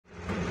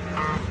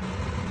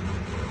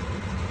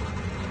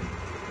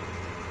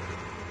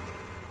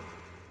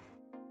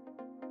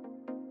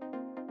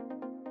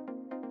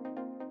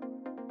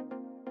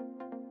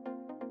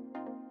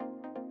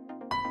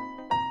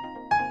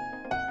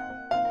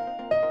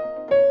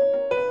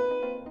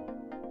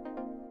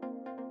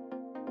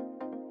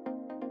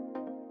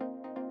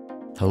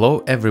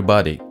Hello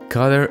everybody,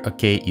 Coder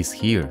OK is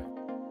here,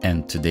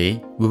 and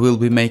today we will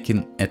be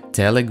making a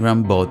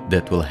Telegram bot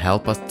that will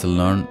help us to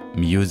learn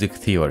music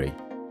theory.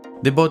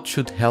 The bot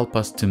should help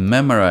us to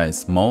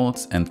memorize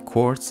modes and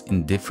chords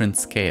in different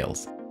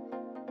scales.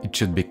 It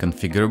should be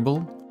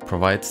configurable,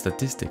 provide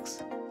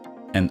statistics,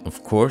 and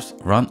of course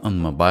run on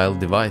mobile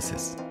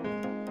devices.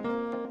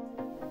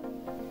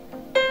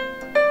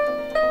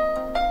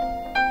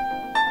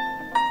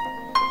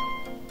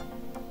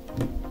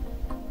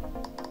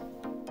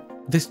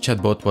 This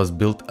chatbot was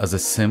built as a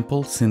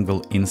simple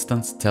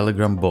single-instance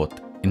Telegram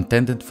bot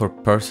intended for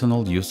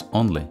personal use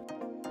only.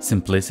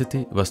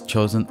 Simplicity was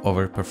chosen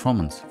over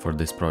performance for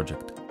this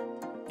project.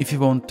 If you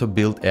want to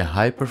build a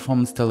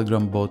high-performance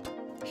Telegram bot,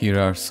 here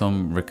are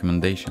some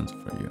recommendations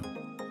for you.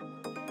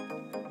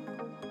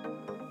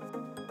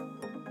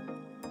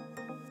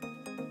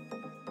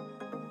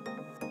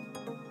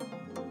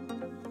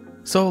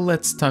 So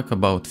let's talk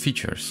about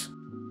features.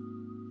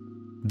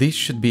 This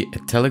should be a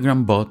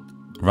Telegram bot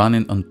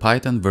running on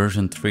Python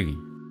version 3.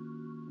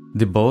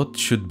 The bot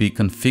should be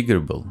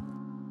configurable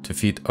to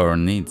fit our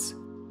needs.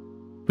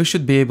 We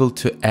should be able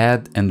to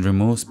add and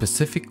remove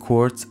specific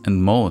chords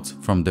and modes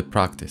from the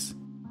practice.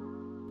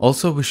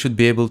 Also, we should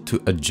be able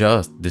to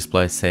adjust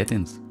display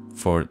settings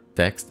for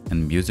text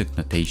and music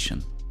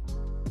notation.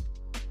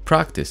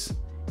 Practice.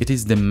 It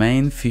is the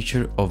main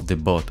feature of the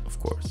bot, of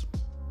course.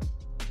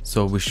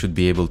 So we should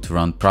be able to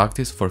run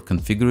practice for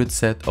configured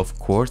set of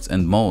chords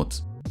and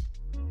modes.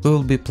 We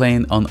will be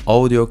playing an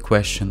audio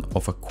question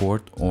of a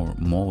chord or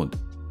mode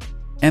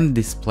and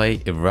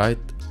display a right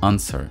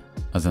answer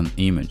as an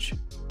image.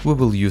 We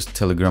will use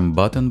Telegram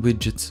button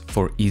widgets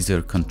for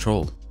easier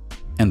control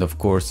and of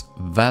course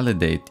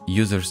validate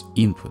users'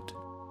 input.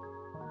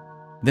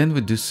 Then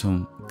we do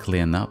some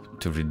cleanup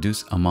to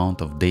reduce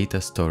amount of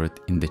data stored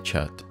in the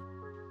chat.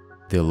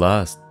 The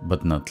last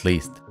but not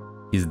least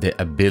is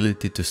the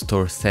ability to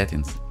store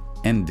settings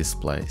and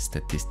display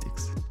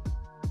statistics.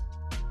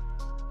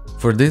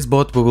 For this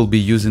bot, we will be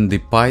using the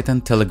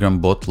Python Telegram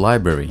bot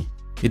library.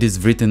 It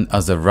is written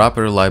as a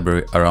wrapper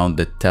library around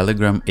the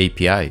Telegram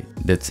API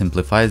that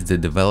simplifies the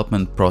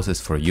development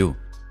process for you.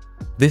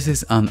 This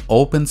is an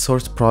open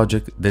source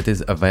project that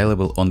is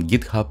available on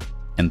GitHub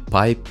and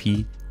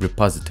PyP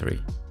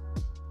repository.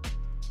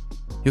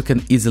 You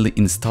can easily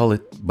install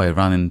it by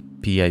running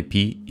pip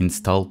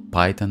install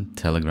Python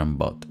Telegram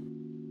bot.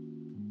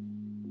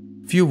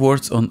 Few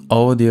words on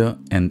audio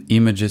and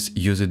images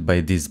used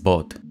by this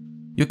bot.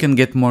 You can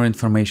get more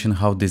information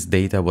how this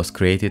data was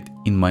created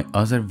in my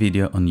other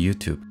video on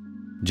YouTube,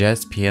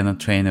 Jazz Piano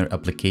Trainer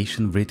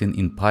application written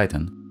in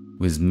Python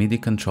with MIDI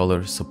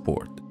controller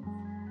support.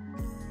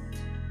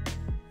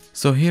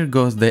 So here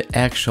goes the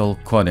actual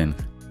coding.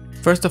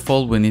 First of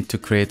all, we need to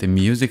create a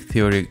music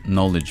theory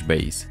knowledge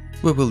base.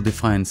 We will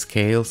define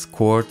scales,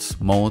 chords,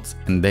 modes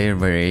and their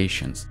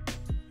variations.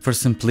 For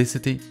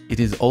simplicity,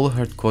 it is all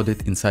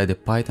hard-coded inside a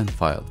Python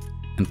file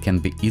and can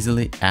be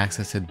easily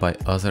accessed by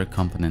other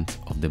components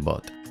of the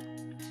bot.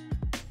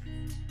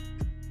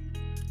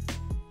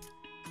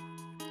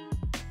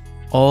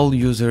 All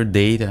user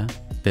data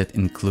that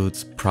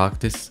includes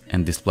practice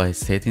and display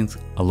settings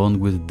along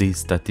with these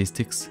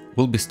statistics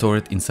will be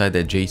stored inside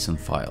a JSON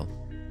file.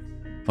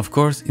 Of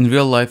course, in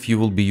real life you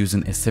will be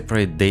using a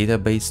separate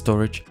database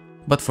storage,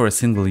 but for a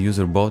single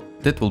user bot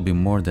that will be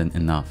more than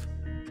enough.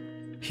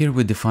 Here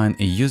we define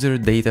a user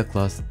data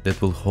class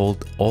that will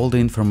hold all the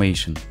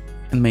information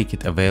and make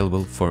it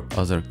available for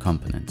other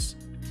components.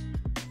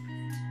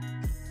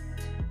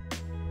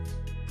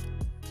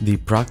 The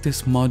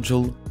practice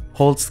module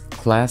holds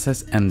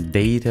classes and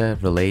data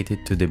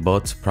related to the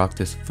bot's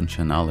practice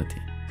functionality.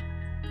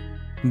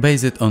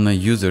 Based on a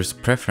user's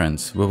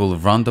preference, we will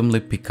randomly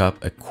pick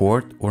up a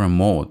chord or a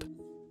mode,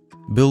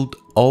 build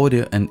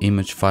audio and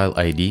image file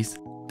IDs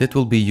that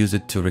will be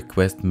used to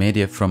request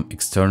media from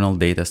external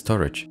data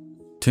storage.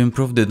 To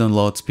improve the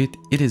download speed,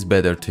 it is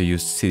better to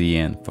use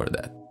CDN for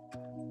that.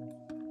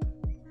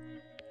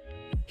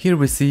 Here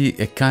we see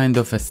a kind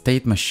of a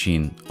state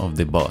machine of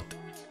the bot.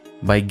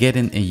 By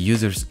getting a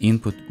user's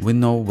input, we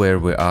know where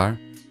we are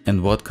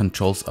and what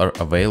controls are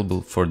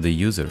available for the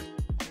user.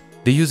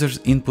 The user's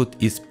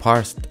input is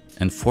parsed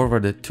and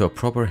forwarded to a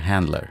proper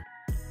handler.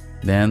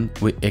 Then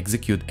we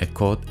execute a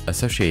code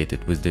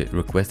associated with the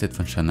requested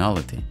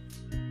functionality.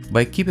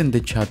 By keeping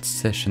the chat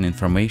session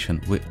information,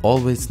 we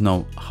always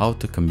know how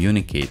to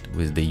communicate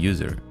with the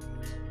user.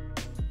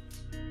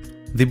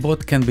 The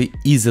bot can be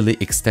easily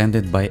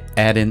extended by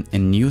adding a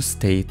new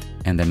state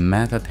and a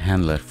method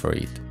handler for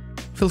it.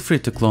 Feel free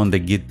to clone the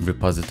Git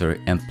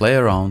repository and play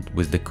around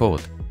with the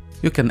code.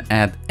 You can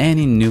add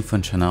any new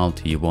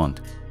functionality you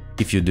want.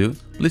 If you do,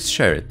 please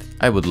share it.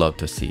 I would love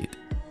to see it.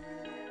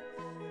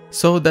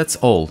 So that's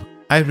all.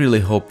 I really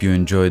hope you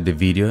enjoyed the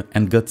video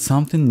and got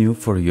something new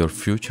for your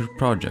future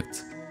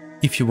projects.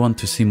 If you want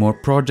to see more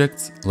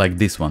projects like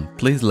this one,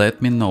 please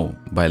let me know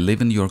by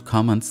leaving your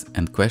comments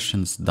and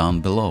questions down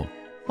below.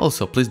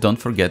 Also, please don't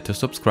forget to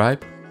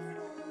subscribe.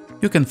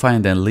 You can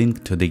find a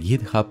link to the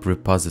GitHub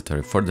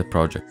repository for the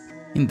project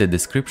in the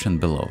description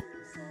below.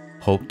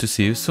 Hope to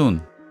see you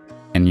soon.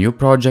 A new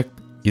project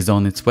is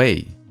on its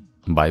way.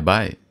 Bye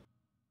bye.